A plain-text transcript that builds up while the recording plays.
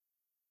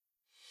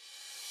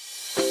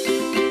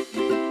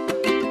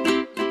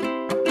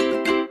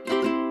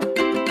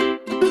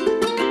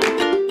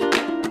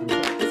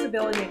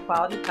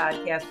quality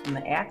podcast from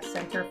the ACT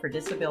Center for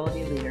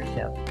Disability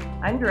Leadership.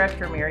 I'm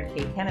Director Mary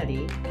Kay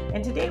Kennedy,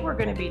 and today we're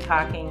going to be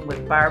talking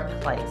with Barb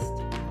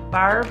Kleist.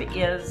 Barb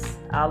is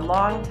a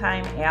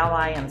longtime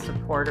ally and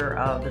supporter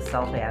of the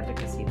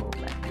self-advocacy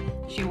movement.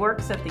 She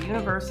works at the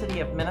University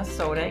of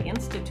Minnesota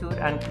Institute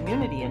on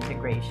Community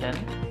Integration,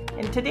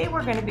 and today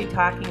we're going to be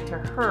talking to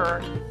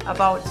her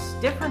about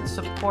different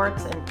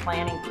supports and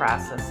planning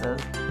processes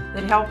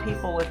that help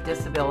people with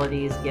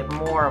disabilities get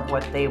more of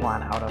what they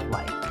want out of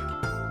life.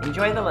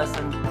 Enjoy the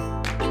listen.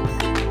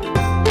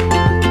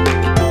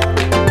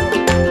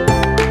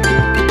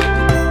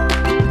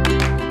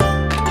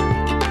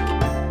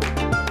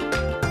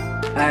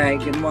 All right,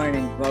 good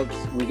morning, folks.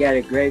 We got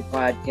a great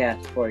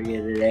podcast for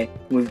you today.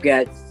 We've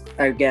got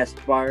our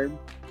guest Barb,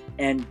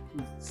 and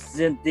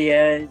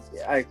Cynthia,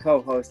 our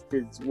co-host,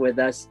 is with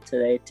us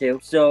today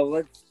too. So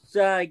let's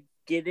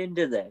get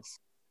into this.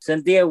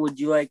 Cynthia, would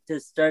you like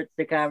to start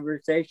the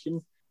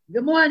conversation?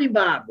 Good morning,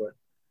 Barbara.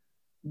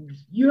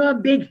 You're a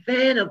big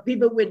fan of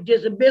people with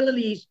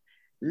disabilities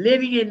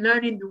living and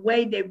learning the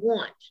way they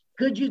want.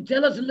 Could you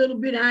tell us a little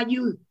bit how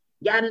you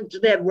got into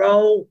that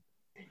role?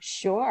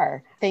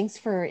 Sure. Thanks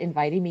for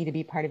inviting me to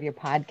be part of your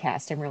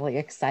podcast. I'm really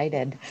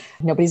excited.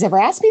 Nobody's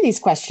ever asked me these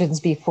questions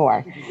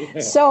before.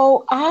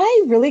 So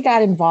I really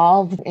got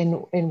involved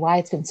in why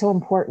it's been so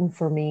important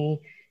for me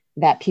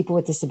that people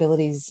with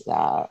disabilities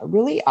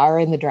really are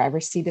in the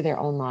driver's seat of their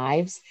own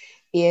lives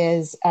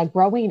is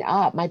growing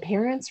up. My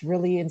parents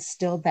really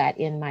instilled that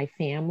in my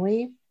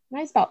family. When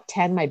I was about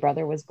 10, my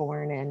brother was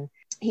born, and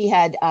he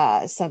had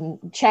some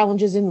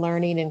challenges in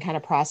learning and kind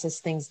of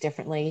processed things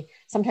differently,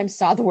 sometimes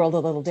saw the world a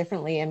little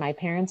differently. And my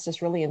parents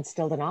just really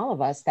instilled in all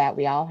of us that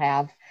we all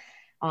have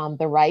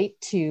the right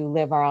to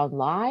live our own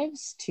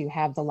lives, to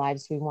have the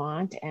lives we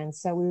want. And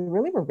so we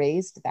really were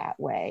raised that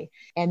way.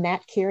 And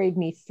that carried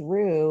me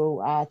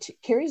through,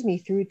 carries me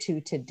through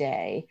to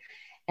today.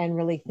 And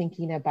really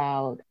thinking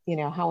about,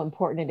 how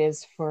important it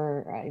is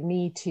for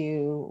me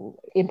to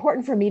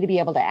be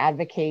able to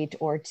advocate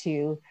or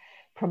to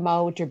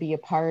promote or be a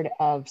part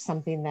of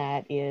something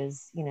that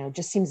is,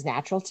 just seems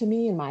natural to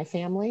me and my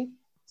family.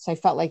 So I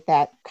felt like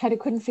that kind of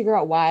couldn't figure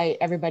out why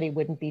everybody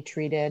wouldn't be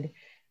treated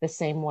the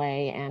same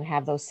way and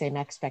have those same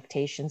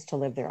expectations to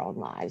live their own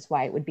lives,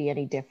 why it would be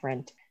any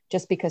different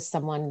just because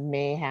someone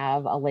may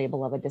have a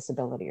label of a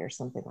disability or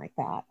something like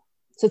that.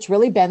 So it's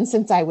really been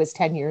since I was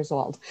 10 years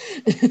old.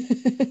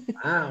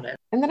 Wow.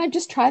 And then I've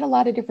just tried a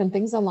lot of different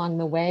things along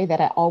the way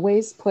that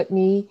always put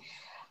me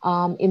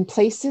in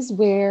places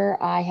where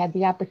I had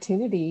the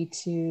opportunity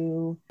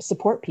to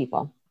support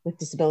people with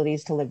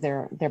disabilities to live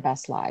their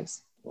best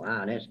lives.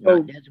 Wow, that's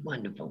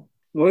wonderful.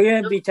 We're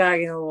going to be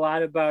talking a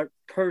lot about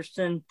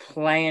person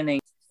planning,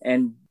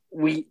 and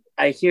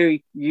I hear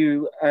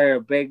you are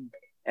a big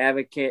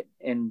advocate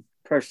and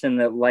person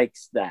that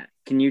likes that.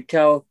 Can you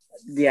tell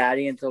the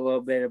audience a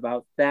little bit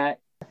about that?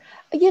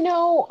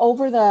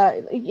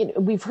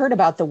 We've heard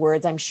about the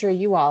words. I'm sure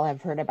you all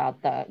have heard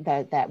about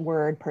that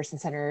word,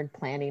 person-centered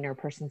planning or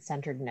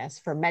person-centeredness,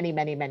 for many,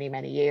 many, many,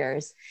 many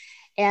years.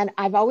 And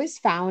I've always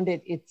found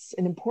it's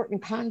an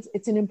important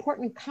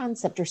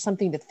concept or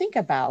something to think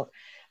about.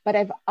 But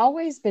I've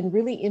always been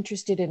really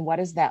interested in what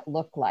does that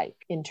look like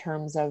in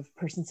terms of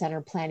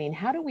person-centered planning?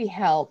 How do we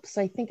help?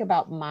 So I think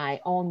about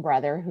my own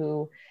brother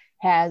who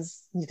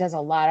does a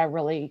lot of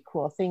really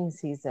cool things.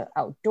 He's an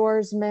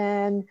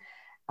outdoorsman.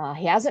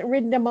 He hasn't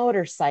ridden a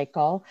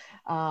motorcycle,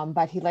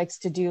 but he likes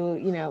to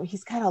do,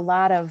 he's got a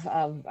lot of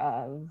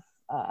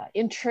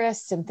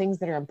interests and things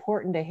that are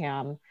important to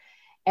him.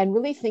 And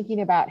really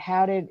thinking about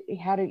how do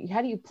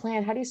you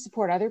plan? How do you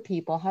support other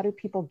people? How do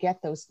people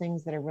get those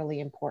things that are really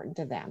important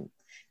to them?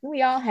 And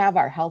we all have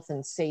our health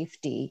and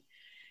safety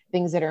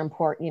things that are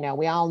important.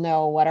 We all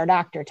know what our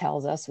doctor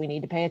tells us we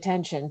need to pay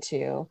attention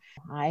to.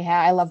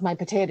 I love my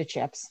potato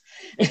chips,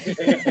 but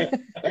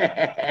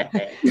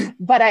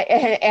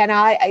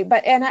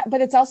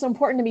it's also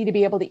important to me to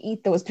be able to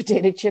eat those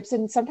potato chips.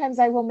 And sometimes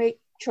I will make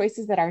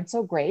choices that aren't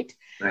so great.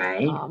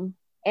 Right.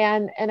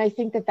 And I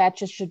think that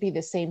just should be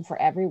the same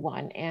for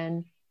everyone.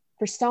 And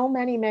for so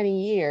many,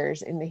 many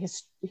years in the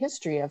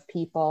history of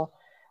people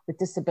with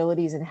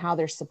disabilities and how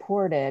they're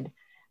supported,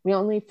 we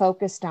only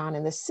focused on,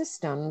 and the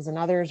systems and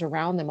others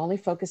around them only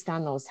focused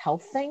on those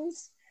health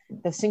things,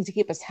 those things to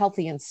keep us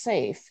healthy and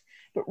safe,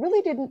 but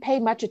really didn't pay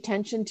much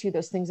attention to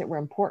those things that were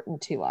important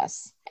to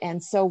us.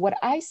 And so what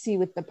I see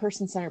with the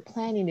person-centered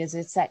planning is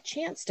it's that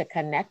chance to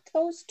connect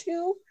those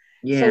two.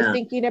 Yeah. So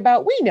thinking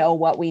about, we know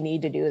what we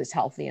need to do is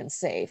healthy and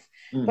safe,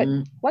 but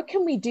Mm-hmm. what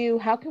can we do?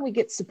 How can we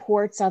get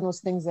supports on those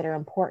things that are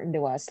important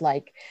to us,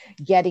 like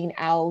getting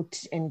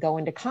out and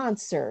going to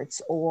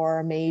concerts,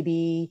 or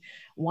maybe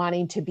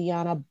wanting to be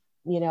on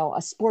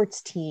a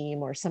sports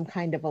team or some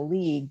kind of a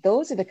league?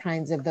 Those are the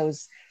kinds of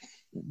those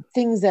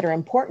things that are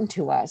important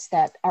to us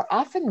that are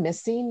often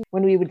missing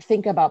when we would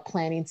think about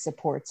planning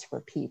supports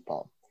for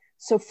people.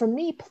 So for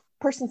me,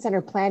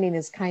 person-centered planning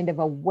is kind of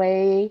a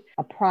way,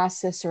 a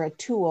process, or a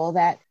tool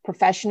that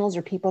professionals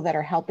or people that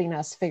are helping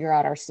us figure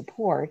out our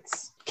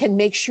supports can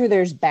make sure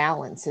there's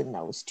balance in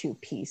those two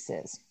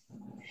pieces.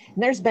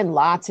 And there's been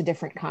lots of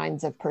different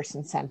kinds of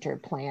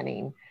person-centered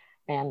planning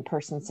and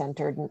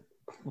person-centered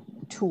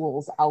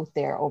tools out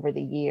there over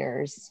the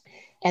years.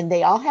 And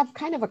they all have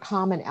kind of a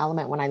common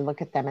element when I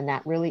look at them. And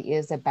that really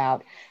is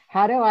about,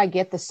 how do I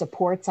get the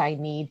supports I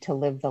need to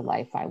live the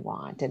life I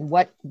want? And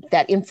what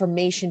that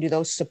information do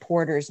those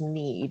supporters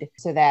need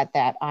so that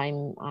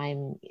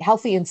I'm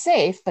healthy and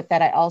safe, but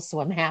that I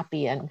also am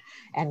happy and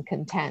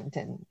content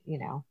and,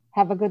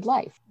 have a good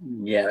life.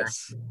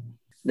 Yes.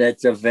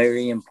 That's a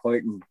very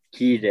important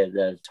key to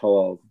this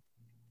whole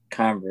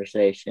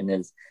conversation,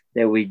 is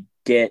that we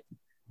get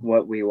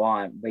what we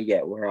want, but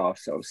yet we're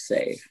also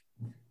safe.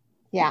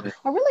 Yeah.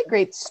 A really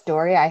great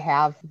story I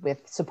have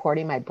with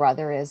supporting my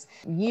brother is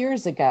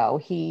years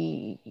ago,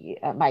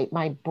 I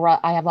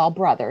have all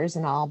brothers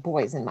and all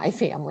boys in my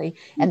family,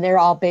 and they're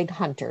all big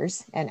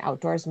hunters and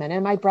outdoorsmen.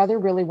 And my brother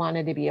really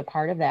wanted to be a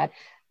part of that,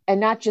 and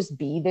not just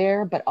be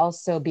there, but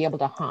also be able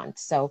to hunt.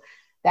 So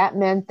that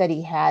meant that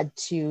he had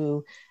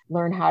to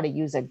learn how to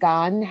use a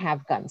gun,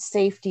 have gun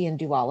safety, and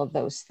do all of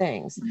those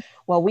things.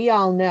 Well, we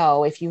all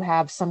know if you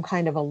have some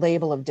kind of a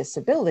label of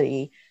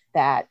disability,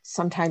 that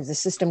sometimes the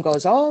system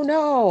goes, oh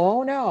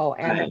no.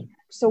 And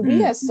so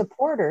we as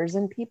supporters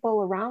and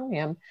people around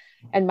him,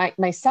 and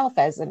myself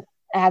as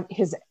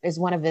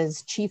one of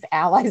his chief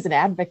allies and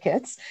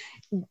advocates,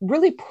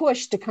 really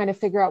pushed to kind of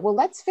figure out, well,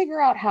 let's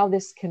figure out how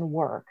this can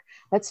work.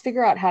 Let's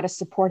figure out how to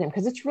support him,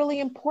 because it's really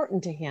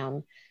important to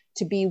him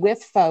to be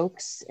with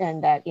folks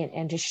and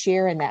to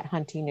share in that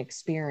hunting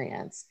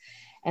experience.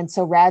 And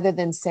so rather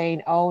than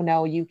saying, oh,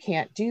 no, you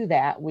can't do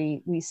that,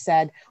 we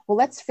said, well,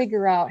 let's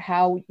figure out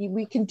how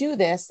we can do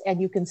this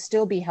and you can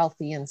still be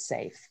healthy and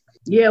safe.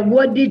 Yeah.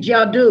 What did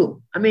y'all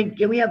do? I mean,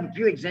 can we have a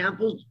few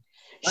examples?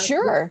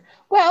 Sure.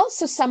 Well,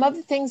 so some of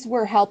the things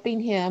were helping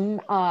him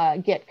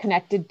get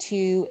connected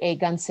to a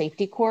gun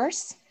safety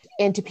course,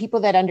 and to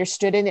people that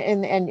understood it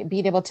and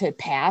being able to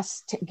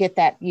pass, to get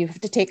that, you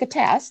have to take a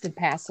test and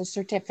pass a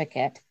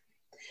certificate.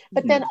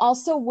 But then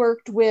also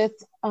worked with,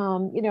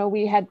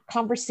 we had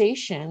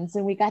conversations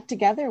and we got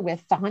together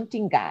with the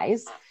hunting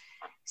guys.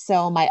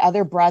 So my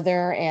other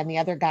brother and the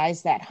other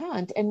guys that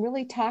hunt, and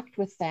really talked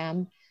with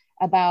them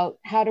about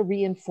how to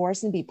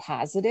reinforce and be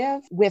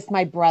positive with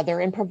my brother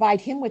and provide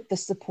him with the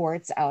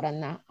supports out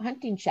on the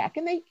hunting shack.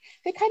 And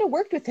they kind of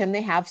worked with him.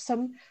 They have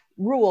some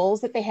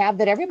rules that they have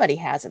that everybody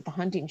has at the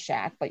hunting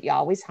shack, but you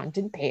always hunt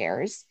in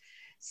pairs.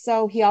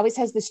 So he always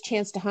has this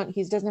chance to hunt.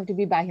 He doesn't have to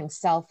be by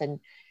himself and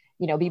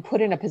be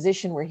put in a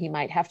position where he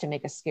might have to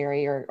make a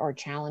scary or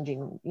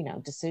challenging,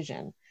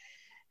 decision.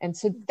 And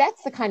so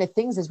that's the kind of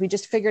things, as we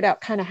just figured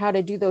out kind of how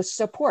to do those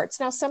supports.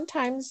 Now,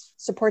 sometimes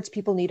supports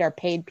people need are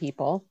paid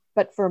people,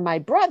 but for my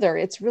brother,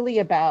 it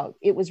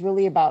was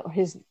really about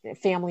his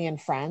family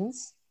and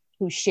friends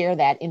who share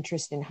that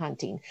interest in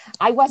hunting.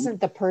 I wasn't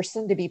the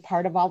person to be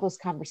part of all those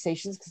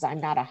conversations because I'm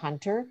not a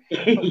hunter.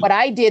 But what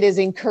I did is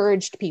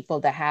encouraged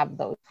people to have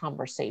those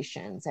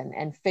conversations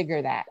and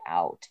figure that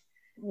out.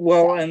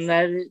 Well, and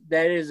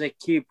that is a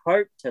key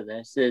part to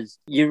this, is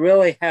you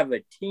really have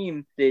a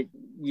team that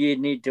you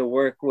need to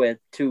work with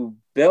to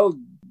build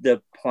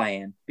the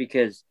plan,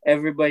 because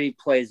everybody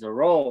plays a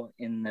role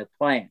in the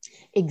plan.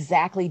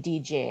 Exactly,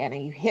 DJ.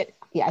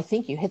 And I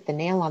think you hit the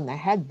nail on the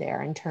head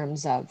there in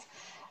terms of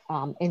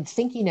in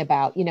thinking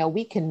about,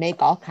 we can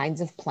make all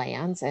kinds of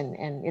plans.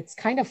 And it's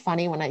kind of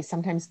funny when I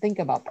sometimes think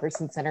about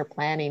person-centered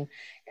planning,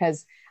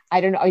 because I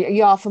don't know, are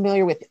you all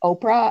familiar with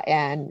Oprah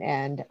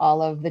and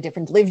all of the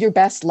different Live Your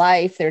Best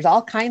Life? There's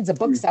all kinds of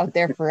books out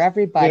there for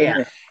everybody.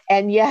 Yeah.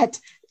 And yet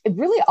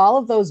really all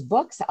of those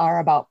books are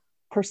about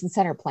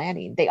person-centered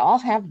planning. They all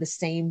have the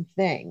same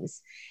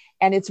things.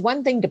 And it's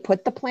one thing to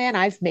put the plan.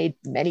 I've made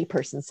many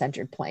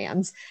person-centered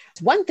plans.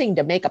 It's one thing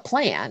to make a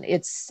plan.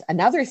 It's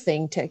another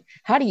thing to,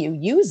 how do you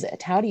use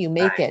it? How do you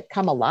make it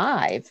come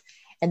alive?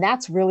 And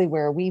that's really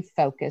where we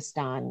focused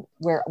on,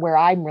 where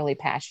I'm really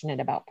passionate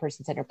about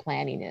person-centered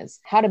planning, is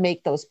how to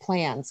make those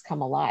plans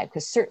come alive.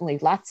 Because certainly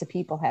lots of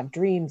people have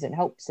dreams and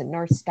hopes and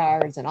North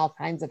Stars and all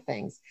kinds of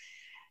things.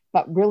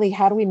 But really,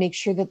 how do we make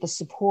sure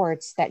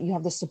that you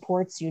have the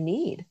supports you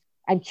need?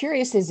 I'm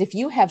curious as if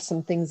you have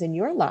some things in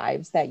your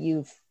lives that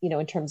you've,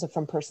 in terms of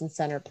from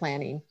person-centered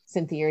planning,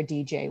 Cynthia or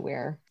DJ,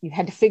 where you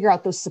had to figure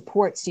out those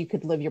supports so you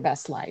could live your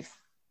best life.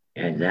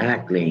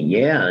 Exactly.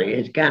 Yeah.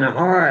 It's kind of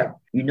hard,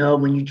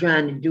 when you're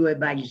trying to do it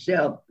by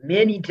yourself.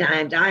 Many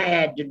times I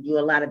had to do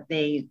a lot of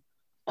things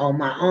on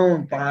my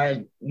own, far as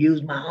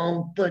use my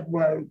own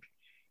footwork,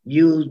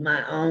 use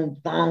my own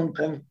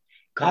phone,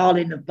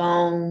 calling the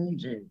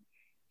phones and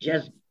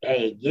just,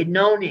 getting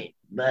on it.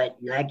 But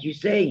like you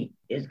say,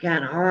 it's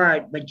kind of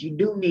hard, but you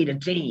do need a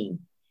team.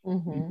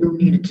 Mm-hmm. You do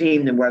need a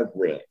team to work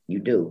with. You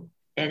do.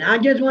 And I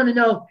just want to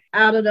know,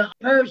 out of the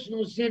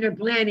personal centered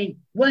planning,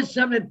 what's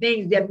some of the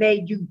things that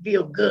made you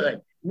feel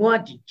good,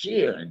 want to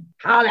cheer and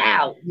holler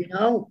out,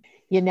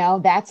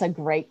 That's a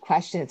great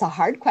question. It's a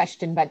hard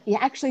question, but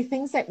actually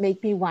things that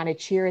make me want to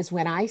cheer is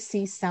when I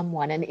see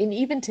someone, and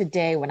even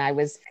today when I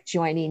was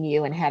joining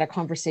you and had a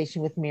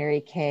conversation with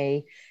Mary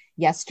Kay,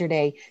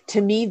 yesterday.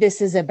 To me,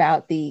 this is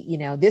about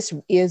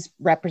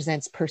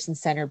represents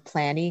person-centered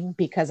planning,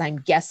 because I'm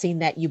guessing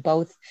that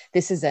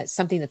this is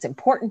something that's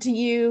important to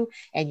you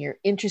and you're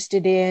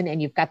interested in,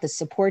 and you've got the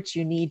supports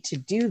you need to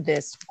do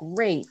this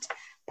great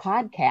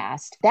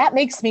podcast. That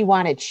makes me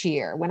want to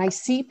cheer when I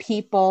see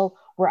people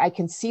where I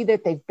can see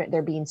that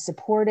they're being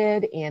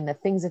supported in the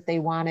things that they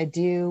want to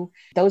do.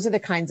 Those are the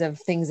kinds of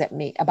things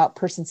about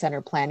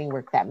person-centered planning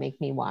work that make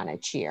me want to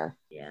cheer.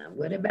 Yeah.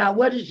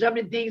 What are some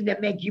of the things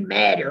that make you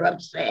mad or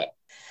upset?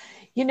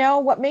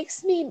 What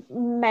makes me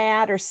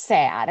mad or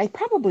sad,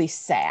 probably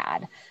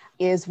sad,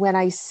 is when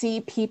I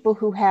see people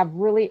who have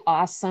really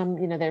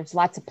awesome, there's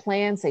lots of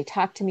plans. They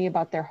talk to me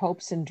about their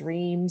hopes and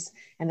dreams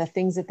and the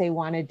things that they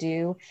want to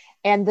do,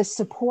 and the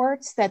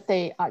supports that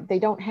they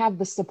don't have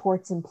the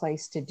supports in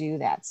place to do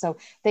that. So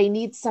they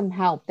need some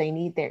help. They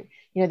need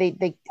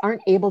they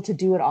aren't able to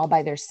do it all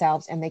by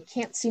themselves, and they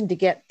can't seem to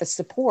get the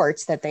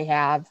supports that they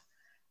have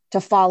to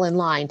fall in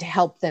line to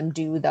help them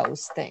do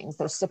those things.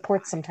 Those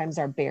supports sometimes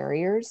are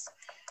barriers.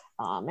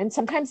 And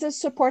sometimes the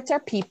supports are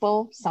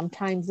people,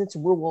 sometimes it's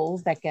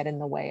rules that get in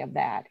the way of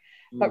that.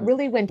 But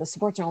really, when the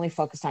supports are only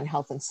focused on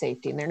health and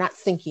safety and they're not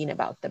thinking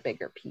about the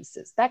bigger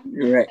pieces, that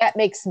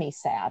makes me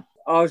sad.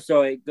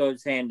 Also, it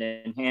goes hand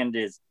in hand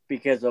is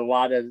because a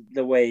lot of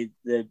the way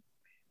the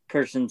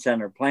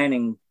person-centered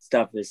planning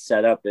stuff is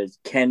set up is,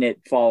 can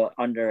it fall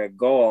under a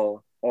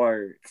goal?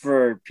 Or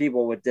for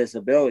people with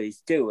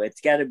disabilities too,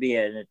 it's got to be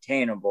an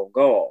attainable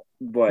goal,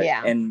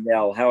 and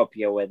they'll help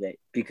you with it,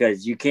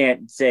 because you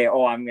can't say,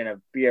 oh, I'm going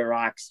to be a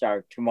rock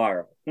star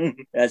tomorrow.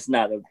 That's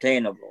not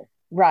obtainable.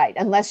 Right.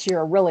 Unless you're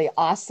a really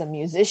awesome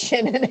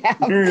musician and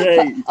have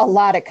a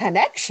lot of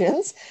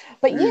connections.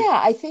 But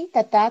I think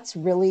that's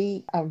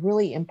really a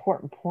really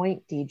important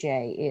point,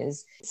 DJ,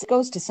 it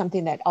goes to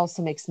something that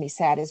also makes me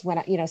sad is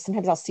when,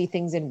 sometimes I'll see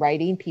things in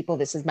writing,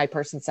 this is my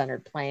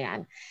person-centered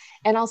plan.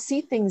 And I'll see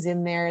things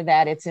in there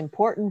that it's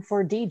important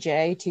for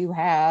DJ to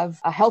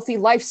have a healthy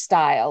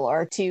lifestyle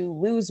or to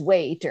lose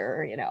weight,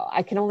 or,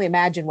 I can only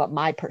imagine what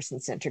my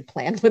person-centered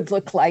plan would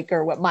look like,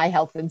 or what my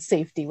health and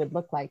safety would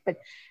look like. But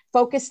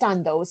focused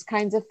on those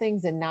kinds of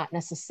things and not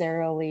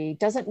necessarily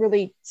doesn't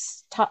really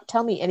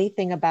tell me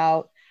anything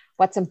about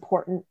what's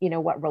important,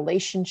 what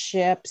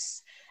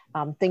relationships,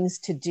 things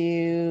to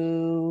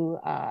do,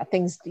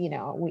 things,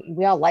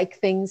 we all like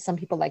things. Some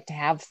people like to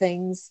have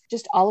things,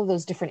 just all of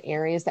those different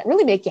areas that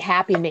really make you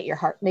happy and make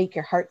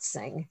your heart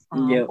sing,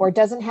 or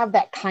doesn't have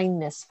that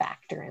kindness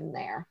factor in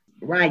there.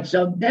 Right.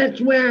 So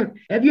that's where,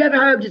 have you ever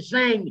heard the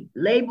saying,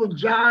 label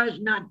jars,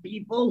 not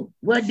people?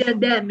 What does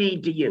that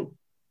mean to you?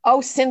 Oh,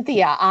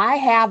 Cynthia, I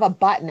have a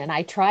button, and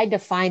I tried to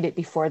find it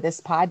before this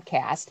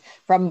podcast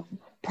from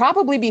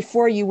probably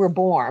before you were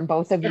born,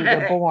 both of you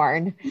were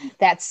born,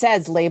 that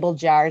says label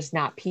jars,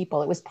 not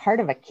people. It was part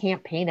of a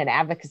campaign, an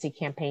advocacy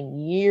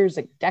campaign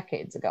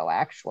decades ago,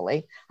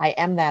 actually. I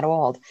am that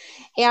old.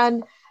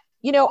 And,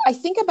 I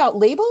think about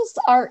labels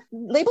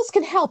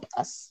can help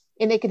us,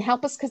 and they can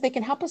help us because they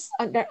can help us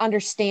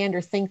understand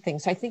or think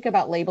things. So I think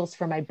about labels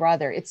for my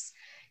brother. It's,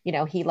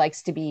 he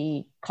likes to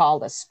be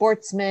called a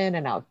sportsman,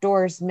 an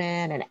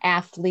outdoorsman, an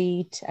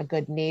athlete, a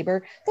good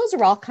neighbor. Those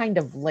are all kind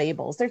of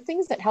labels. They're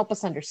things that help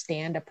us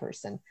understand a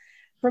person.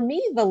 For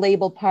me, the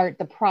label part,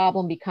 the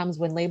problem becomes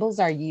when labels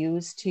are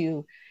used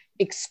to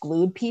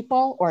exclude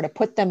people or to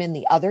put them in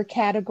the other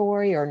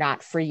category or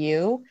not for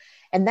you.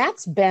 And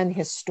that's been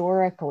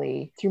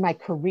historically through my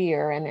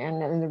career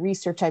and the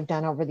research I've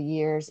done over the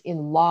years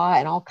in law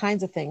and all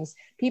kinds of things.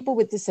 People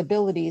with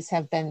disabilities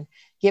have been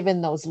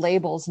given those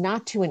labels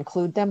not to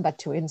include them, but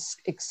to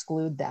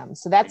exclude them.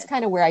 So that's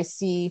kind of where I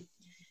see,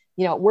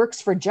 it works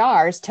for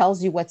jars,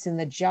 tells you what's in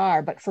the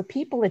jar, but for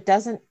people, it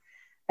doesn't,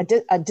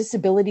 a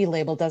disability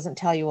label doesn't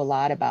tell you a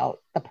lot about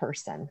the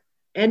person.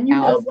 And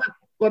know what,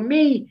 for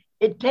me,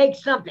 it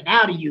takes something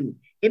out of you.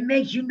 It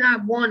makes you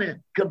not want to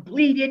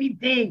complete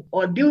anything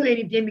or do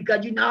anything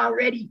because you've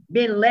already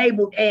been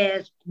labeled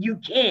as you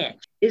can't.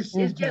 It's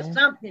just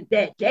something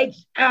that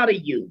takes out of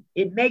you.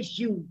 It makes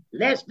you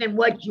less than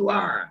what you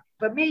are.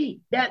 For me,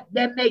 that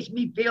makes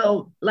me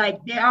feel like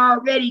they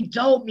already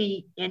told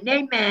me in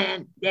their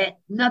mind that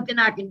nothing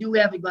I can do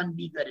ever going to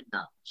be good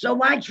enough. So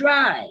why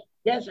try?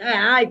 That's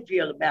how I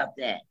feel about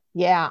that.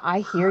 Yeah,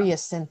 I hear you,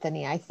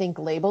 Cynthia. I think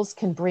labels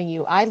can bring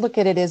you, I look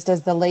at it as,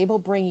 does the label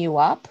bring you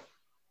up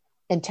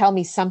and tell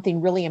me something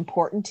really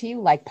important to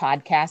you, like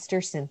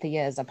podcaster?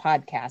 Cynthia is a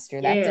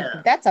podcaster.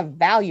 That's a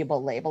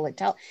valuable label. It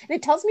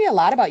tells me a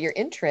lot about your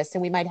interests,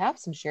 and we might have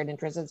some shared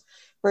interests,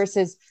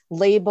 versus a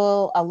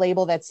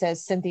label that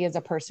says Cynthia is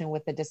a person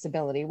with a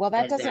disability. Well,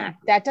 that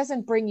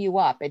doesn't bring you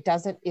up.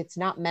 It's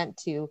not meant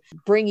to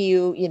bring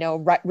you,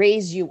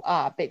 raise you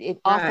up. It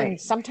often,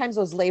 sometimes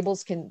those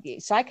labels can,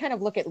 so I kind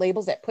of look at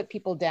labels that put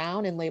people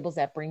down and labels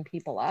that bring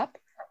people up.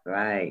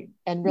 Right.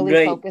 And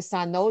really focus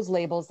on those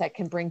labels that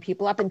can bring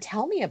people up and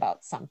tell me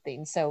about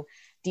something. So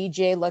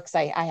DJ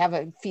I have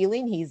a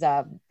feeling he's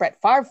a Brett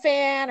Favre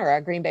fan or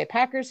a Green Bay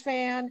Packers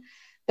fan.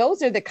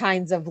 Those are the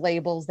kinds of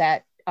labels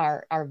that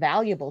are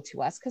valuable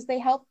to us because they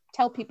help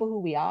tell people who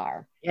we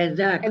are.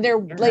 Exactly. And they're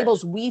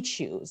labels we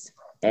choose.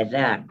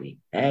 Exactly.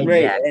 Right.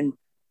 Exactly. And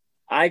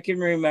I can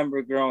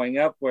remember growing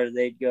up where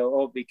they'd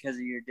go, oh, because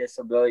of your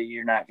disability,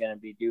 you're not going to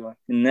be doing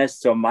this.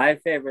 So my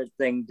favorite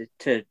thing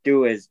to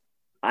do is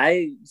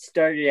I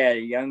started at a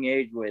young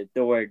age with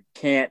the word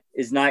can't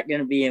is not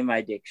going to be in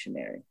my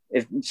dictionary.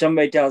 If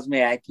somebody tells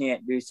me I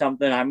can't do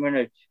something, I'm going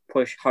to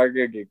push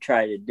harder to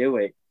try to do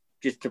it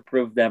just to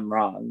prove them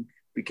wrong,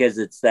 because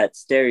it's that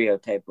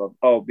stereotype of,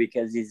 oh,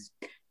 because he's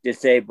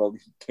disabled,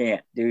 he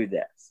can't do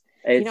this.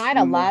 You know, I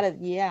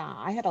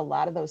had a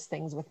lot of those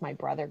things with my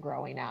brother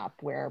growing up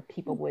where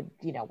people would,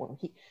 when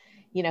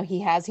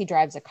he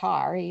drives a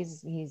car,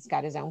 he's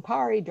got his own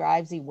car, he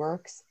drives, he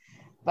works.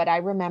 But I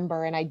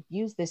remember, and I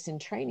use this in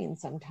training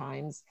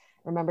sometimes,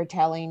 remember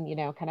telling,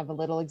 kind of a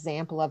little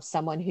example of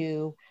someone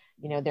who,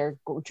 their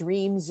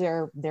dreams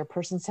or their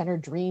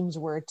person-centered dreams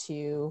were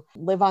to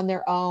live on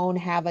their own,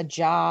 have a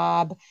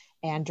job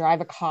and drive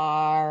a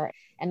car.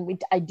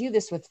 And I do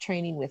this with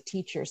training with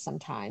teachers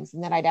sometimes.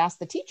 And then I'd ask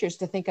the teachers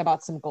to think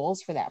about some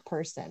goals for that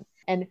person.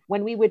 And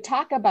when we would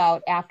talk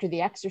about after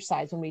the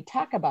exercise, when we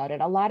talk about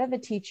it, a lot of the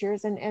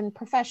teachers and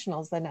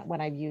professionals, then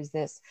when I've used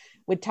this,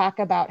 would talk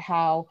about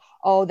how,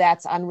 oh,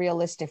 that's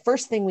unrealistic.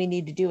 First thing we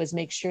need to do is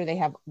make sure they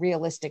have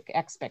realistic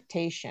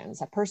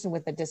expectations. A person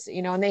with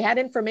and they had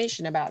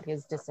information about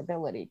his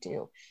disability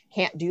too,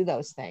 can't do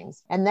those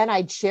things. And then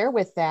I'd share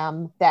with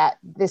them that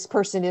this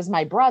person is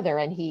my brother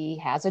and he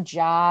has a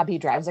job, he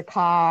drives a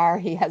car,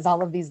 he has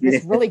all of this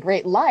really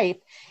great life,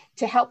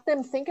 to help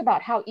them think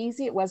about how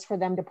easy it was for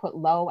them to put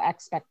low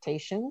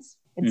expectations.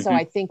 And so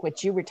I think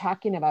what you were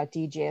talking about,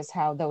 DJ, is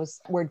how those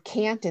word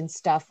can't and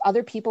stuff,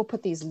 other people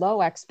put these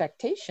low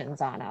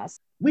expectations on us.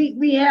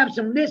 We have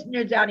some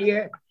listeners out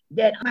here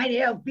that might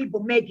help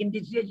people making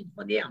decisions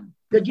for them.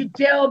 Could you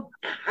tell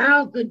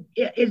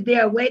is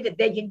there a way that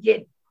they can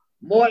get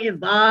more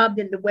involved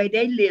in the way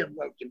they live,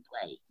 work, and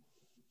play?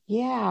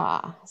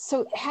 Yeah.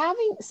 So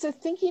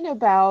thinking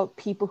about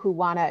people who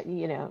want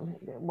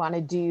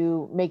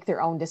to make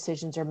their own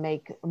decisions or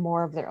make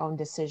more of their own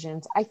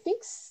decisions, I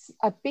think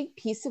a big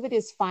piece of it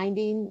is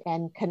finding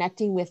and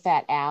connecting with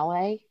that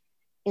ally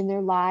in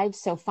their lives.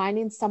 So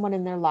finding someone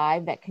in their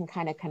life that can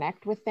kind of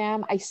connect with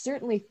them. I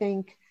certainly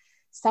think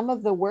some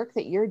of the work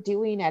that you're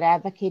doing at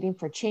Advocating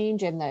for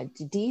Change and the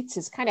DEETS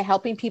is kind of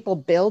helping people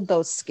build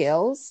those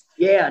skills.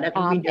 Yeah, that's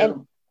what we do.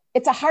 And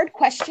it's a hard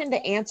question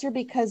to answer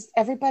because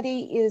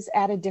everybody is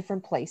at a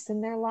different place in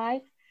their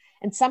life.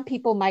 And some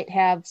people might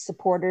have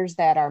supporters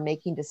that are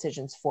making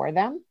decisions for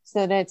them.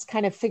 So then it's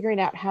kind of figuring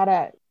out how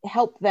to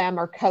help them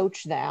or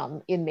coach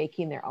them in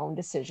making their own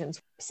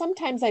decisions.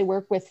 Sometimes I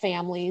work with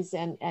families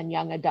and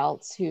young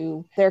adults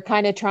who they're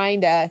kind of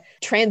trying to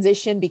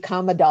transition,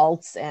 become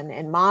adults,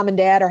 and mom and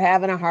dad are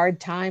having a hard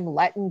time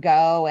letting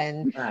go.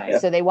 And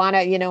so they want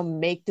to,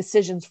 make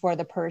decisions for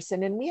the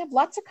person. And we have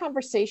lots of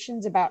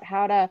conversations about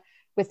how to,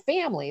 with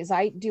families,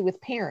 I do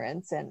with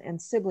parents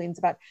and siblings,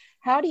 about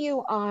how do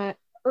you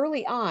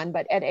early on,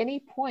 but at any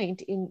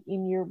point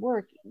in your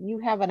work, you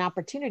have an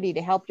opportunity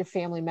to help your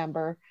family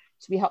member.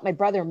 So we help my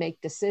brother make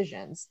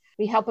decisions.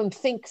 We help him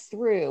think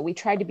through. We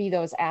try to be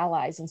those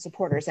allies and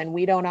supporters, and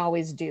we don't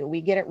always do. We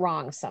get it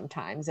wrong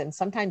sometimes. And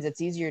sometimes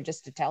it's easier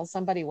just to tell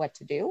somebody what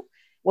to do,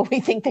 what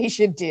we think they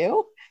should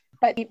do.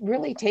 But it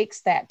really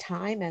takes that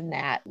time and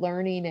that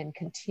learning and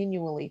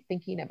continually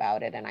thinking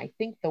about it. And I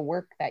think the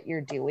work that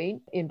you're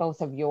doing in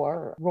both of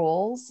your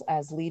roles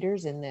as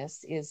leaders in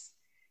this is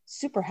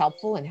super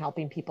helpful in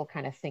helping people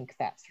kind of think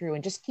that through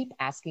and just keep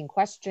asking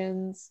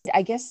questions.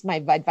 I guess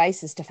my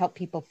advice is to help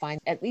people find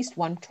at least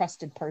one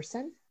trusted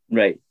person.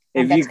 Right.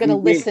 That's going to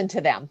listen to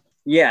them.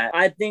 Yeah.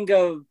 I think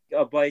of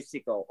a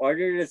bicycle. In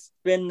order to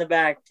spin the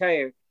back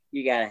tire,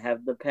 you got to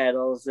have the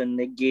pedals and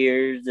the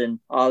gears and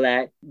all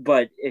that.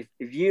 But if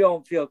you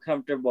don't feel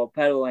comfortable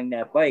pedaling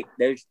that bike,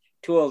 there's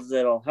tools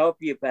that'll help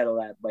you pedal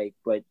that bike.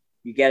 But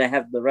you got to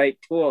have the right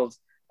tools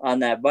on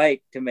that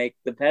bike to make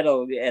the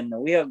pedal and the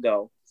wheel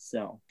go.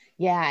 So.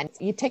 Yeah, and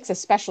it takes a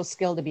special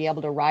skill to be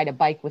able to ride a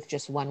bike with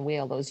just one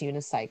wheel, those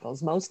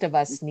unicycles. Most of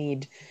us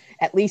need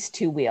at least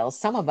 2 wheels.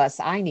 Some of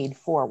us, I need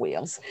 4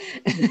 wheels.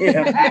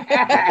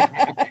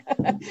 Yeah.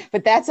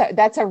 But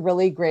that's a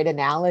really great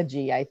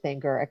analogy, I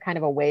think, or a kind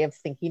of a way of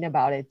thinking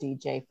about it,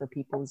 DJ, for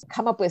people to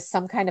come up with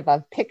some kind of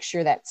a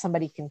picture that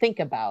somebody can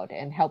think about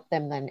and help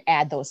them then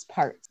add those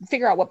parts,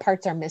 figure out what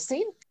parts are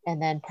missing,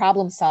 and then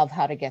problem solve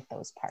how to get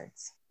those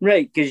parts.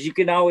 Right, because you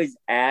can always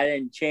add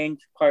and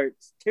change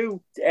parts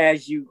too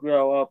as you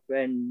grow up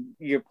and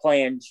your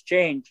plans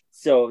change.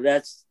 So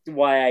that's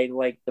why I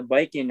like the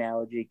bike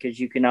analogy, because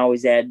you can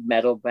always add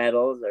metal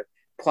pedals or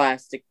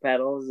plastic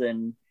pedals.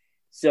 And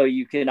so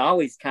you can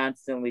always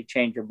constantly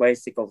change your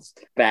bicycle's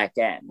back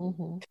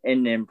end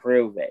and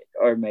improve it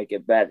or make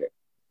it better.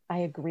 I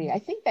agree. I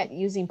think that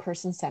using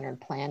person-centered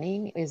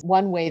planning is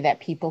one way that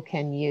people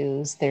can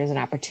use. There's an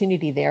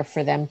opportunity there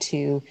for them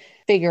to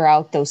figure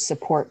out those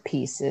support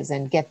pieces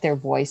and get their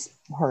voice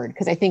heard.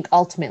 Because I think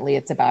ultimately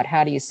it's about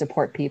how do you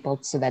support people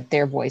so that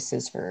their voice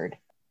is heard.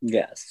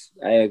 Yes,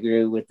 I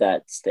agree with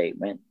that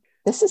statement.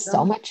 This is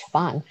so much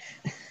fun.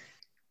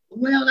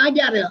 Well, I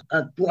got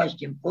a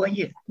question for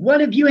you. What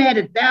if you had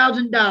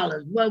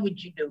 $1,000? What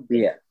would you do?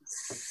 Yeah.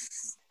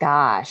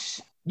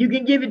 Gosh. You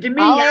can give it to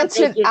me. I'll I'll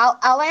answer. take it.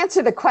 I'll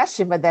answer the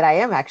question, but then I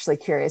am actually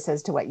curious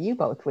as to what you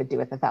both would do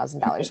with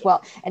 $1,000.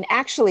 Well, and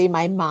actually,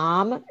 my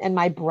mom and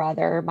my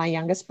brother, my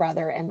youngest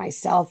brother, and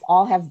myself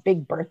all have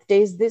big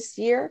birthdays this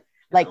year.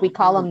 Like we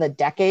call them the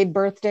decade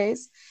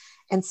birthdays.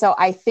 And so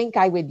I think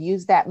I would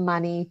use that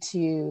money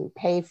to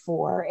pay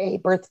for a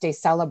birthday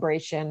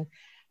celebration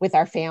with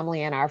our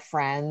family and our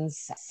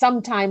friends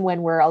sometime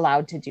when we're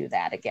allowed to do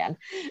that again.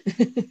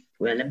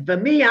 Well, for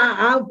me,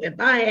 if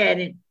I had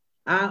it,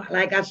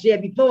 like I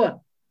said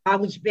before, I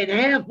would spend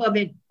half of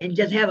it and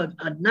just have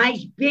a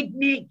nice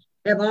picnic,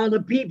 have all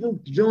the people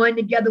join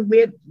together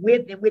with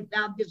and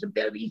without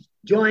disabilities,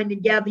 join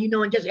together,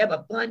 and just have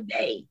a fun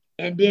day.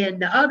 And then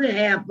the other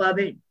half of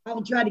it, I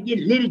would try to get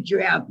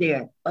literature out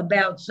there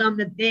about some of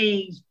the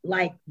things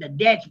like the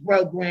DEX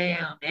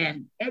program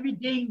and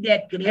everything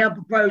that could help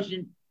a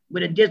person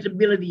with a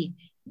disability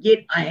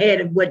get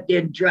ahead of what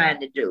they're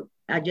trying to do.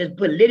 I just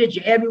put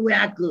literature everywhere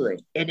I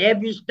could, in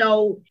every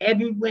store,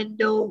 every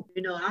window.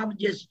 I would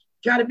just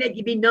try to make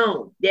it be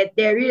known that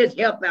there is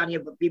help out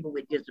here for people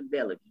with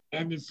disabilities.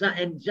 And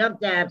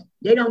sometimes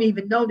they don't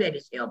even know that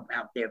it's help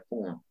out there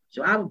for them.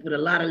 So I would put a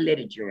lot of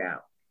literature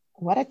out.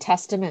 What a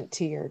testament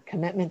to your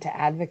commitment to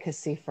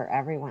advocacy for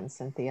everyone,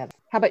 Cynthia.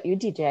 How about you,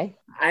 DJ?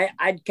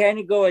 I'd kind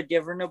of go a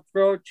different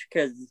approach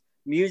because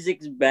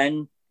music's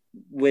been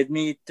with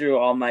me through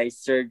all my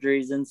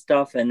surgeries and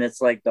stuff, and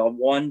it's like the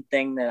one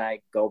thing that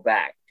I go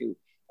back to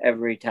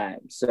every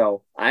time.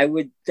 So I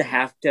would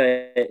have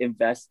to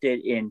invest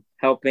it in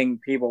helping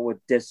people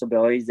with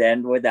disabilities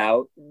and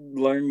without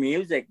learn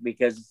music,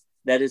 because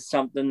that is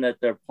something that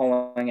they're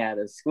pulling out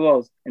of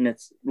schools. And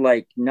it's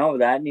like, no,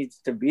 that needs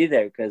to be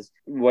there, because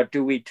what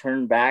do we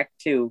turn back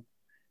to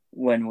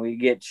when we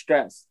get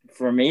stressed?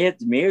 For me,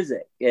 it's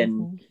music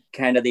and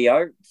kind of the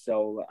art.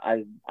 So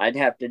I'd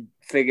have to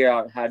figure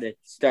out how to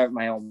start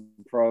my own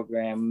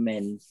program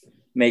and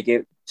make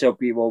it so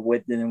people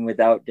with and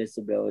without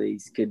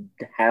disabilities could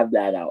have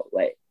that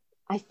outlet.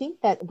 I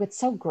think that what's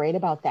so great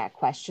about that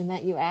question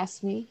that you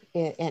asked me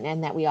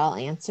and that we all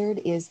answered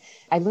is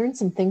I learned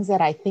some things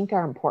that I think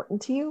are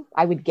important to you.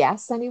 I would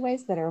guess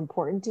anyways that are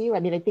important to you.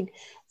 I mean, I think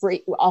for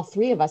all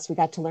three of us, we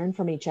got to learn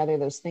from each other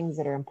those things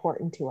that are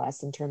important to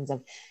us in terms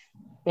of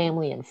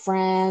family and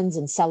friends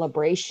and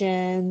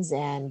celebrations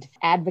and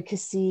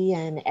advocacy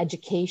and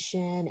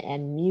education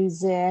and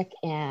music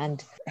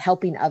and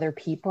helping other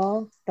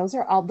people. Those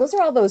are all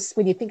those,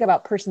 when you think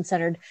about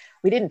person-centered,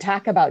 we didn't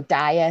talk about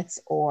diets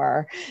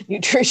or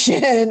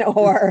nutrition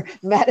or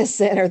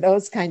medicine or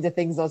those kinds of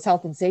things, those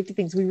health and safety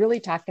things. We really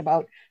talked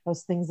about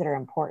those things that are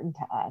important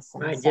to us.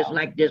 And right. So,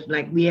 just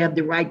like we have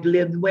the right to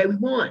live the way we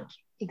want.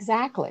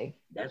 Exactly.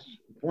 That's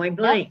point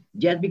blank.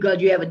 Yep. Just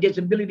because you have a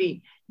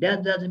disability,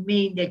 that doesn't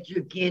mean that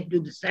you can't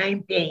do the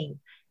same thing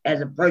as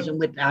a person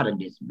without a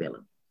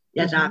disability.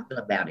 That's how I feel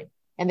about it.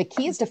 And the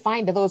key is to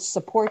find those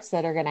supports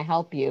that are going to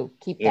help you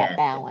keep that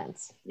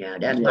balance. Yeah,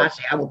 that's why I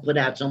say I will put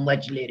out so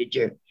much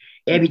literature.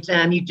 Every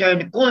time you turn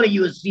the corner,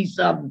 you will see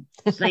something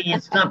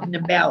saying something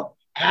about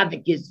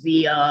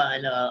advocacy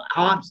and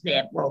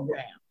OPSNAP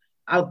program.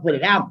 I'll put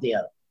it out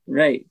there.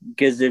 Right,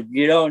 because if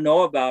you don't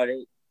know about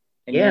it,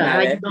 and how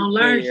you gonna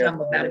learn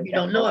something about it if you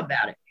don't know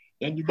about it?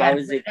 And you got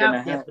to put it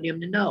out there for them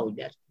to know.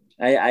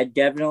 I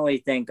definitely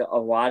think a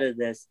lot of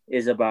this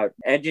is about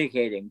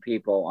educating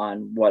people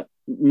on what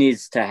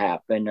needs to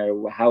happen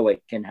or how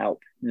it can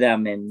help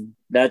them. And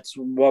that's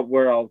what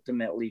we're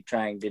ultimately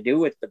trying to do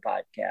with the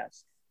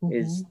podcast,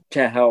 is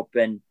to help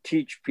and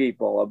teach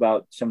people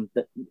about some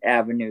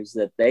avenues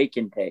that they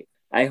can take.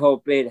 I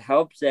hope it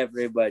helps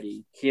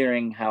everybody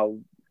hearing how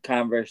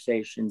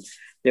conversations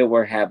that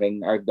we're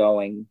having are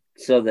going,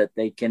 so that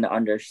they can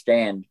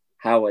understand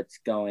how it's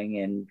going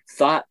and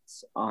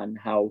thoughts on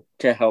how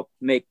to help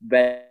make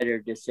better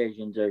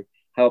decisions or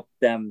help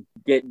them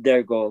get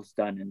their goals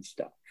done and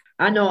stuff.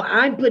 I know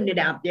I'm putting it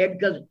out there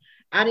because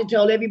I done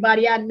told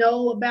everybody I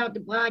know about the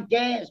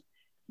podcast.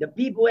 The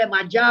people at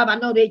my job, I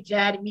know they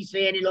tired of me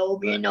saying it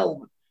over and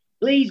over.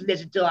 Please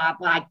listen to our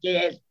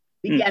podcast.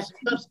 We got some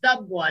good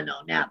stuff going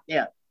on out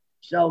there.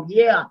 So,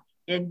 yeah.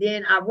 And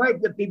then I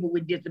work with people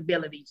with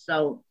disabilities.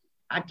 So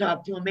I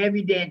talk to them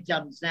every day and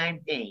tell them the same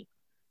thing.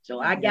 So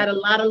I got a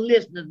lot of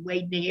listeners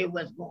waiting to hear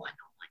what's going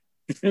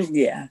on.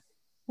 Yeah.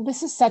 Well,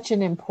 this is such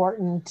an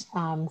important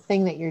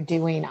thing that you're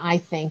doing, I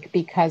think,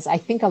 because I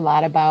think a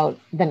lot about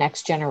the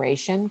next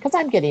generation, because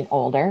I'm getting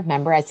older.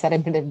 Remember, I said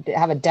I'm going to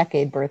have a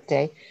decade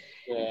birthday.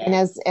 Yeah. And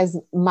as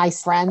my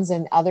friends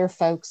and other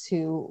folks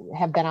who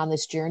have been on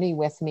this journey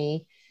with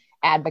me,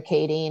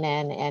 advocating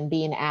and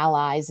being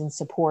allies and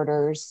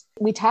supporters,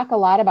 we talk a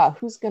lot about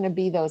who's going to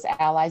be those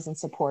allies and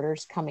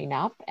supporters coming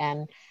up.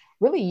 And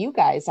really you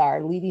guys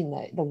are leading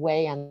the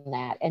way on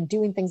that and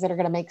doing things that are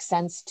going to make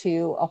sense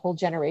to a whole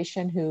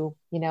generation who,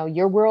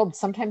 your world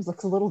sometimes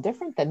looks a little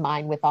different than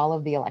mine with all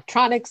of the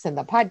electronics and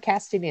the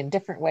podcasting in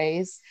different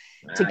ways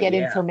to get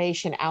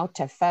information out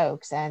to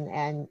folks.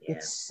 And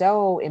it's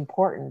so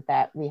important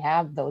that we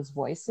have those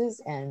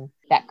voices and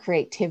that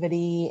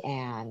creativity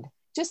and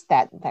just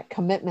that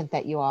commitment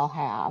that you all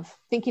have,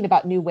 thinking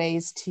about new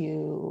ways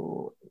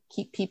to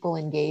keep people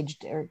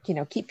engaged or,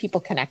 keep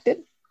people connected.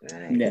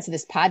 Right. Yeah. So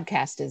this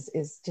podcast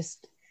is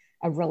just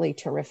a really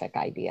terrific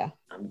idea.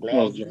 I'm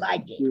glad you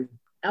like it.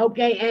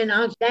 Okay, and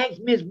thanks,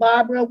 Miss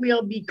Barbara.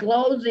 We'll be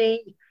closing,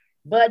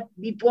 but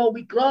before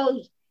we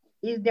close,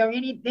 is there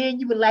anything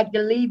you would like to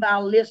leave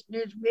our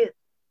listeners with?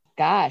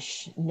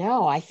 Gosh,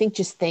 no, I think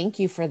just thank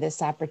you for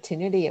this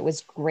opportunity. It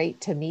was great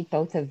to meet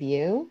both of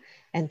you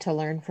and to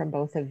learn from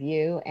both of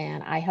you.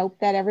 And I hope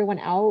that everyone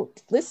out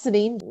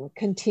listening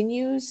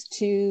continues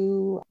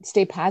to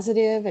stay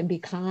positive and be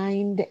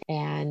kind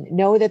and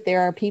know that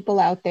there are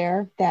people out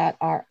there that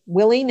are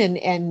willing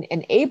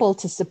and able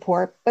to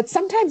support, but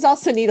sometimes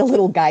also need a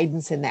little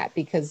guidance in that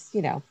because,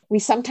 we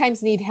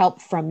sometimes need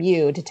help from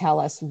you to tell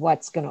us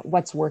what's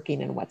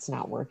working and what's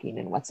not working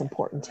and what's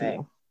important to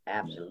you.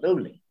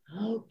 Absolutely.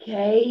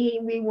 Okay,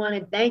 we want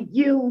to thank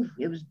you.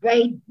 It was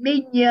great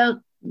meeting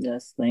you.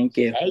 Yes, thank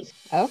you.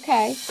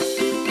 Okay.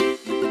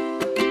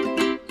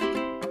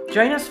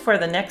 Join us for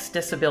the next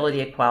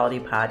Disability Equality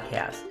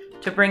podcast.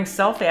 To bring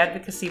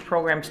self-advocacy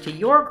programs to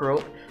your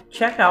group,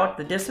 check out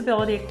the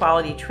Disability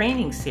Equality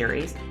Training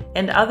Series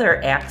and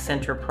other ACT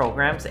Center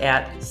programs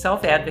at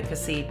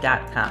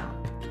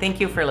selfadvocacy.com.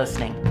 Thank you for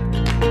listening.